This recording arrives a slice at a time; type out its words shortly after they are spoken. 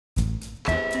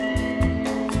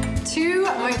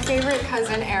favorite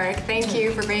cousin, Eric, thank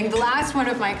you for being the last one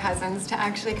of my cousins to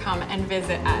actually come and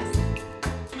visit us.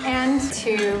 And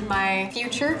to my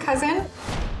future cousin.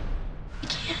 I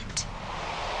can't.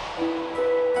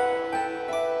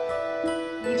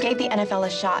 You gave the NFL a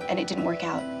shot and it didn't work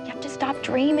out. You have to stop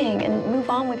dreaming and move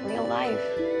on with real life.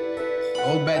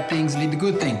 All bad things lead to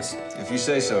good things. If you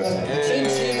say so.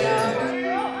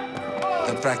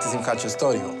 They're practicing calcio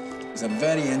storico. It's a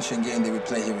very ancient game that we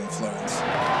play here in Florence.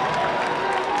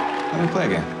 Let me play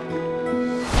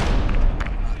again.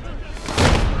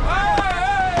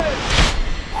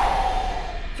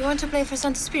 You want to play for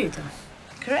Santo Spirito?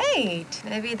 Great.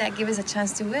 Maybe that gives us a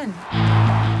chance to win.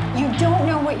 You don't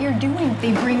know what you're doing.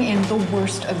 They bring in the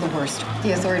worst of the worst.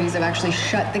 The authorities have actually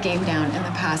shut the game down in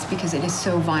the past because it is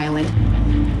so violent.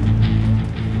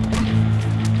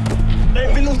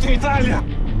 Benvenuto in Italia!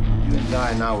 You and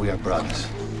I, now we are brothers.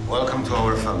 Welcome to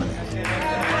our family.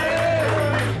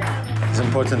 It's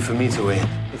important for me to win.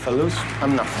 If I lose,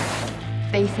 I'm nothing.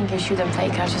 They think you shouldn't play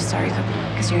calcio storico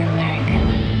because you're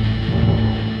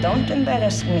American. Don't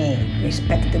embarrass me.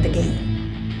 Respect the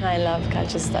game. I love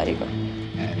calcio storico.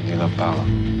 And you love Paolo.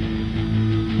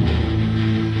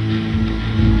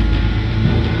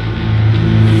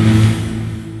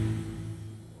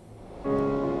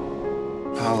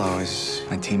 Paolo is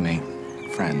my teammate,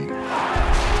 friend.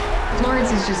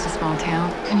 Florence is just a small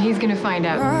town, and he's gonna find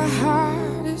out. My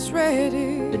heart is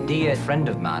ready. A dear friend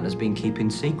of mine has been keeping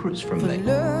secrets from me.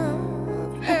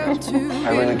 I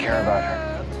really care about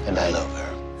her, and I love her.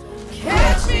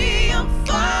 Catch me, I'm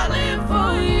falling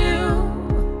for you.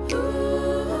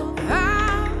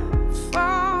 I'm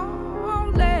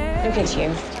falling. Look at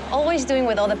you. Always doing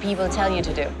what other people tell you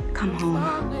to do. Come home.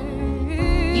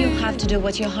 You have to do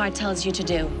what your heart tells you to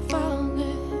do.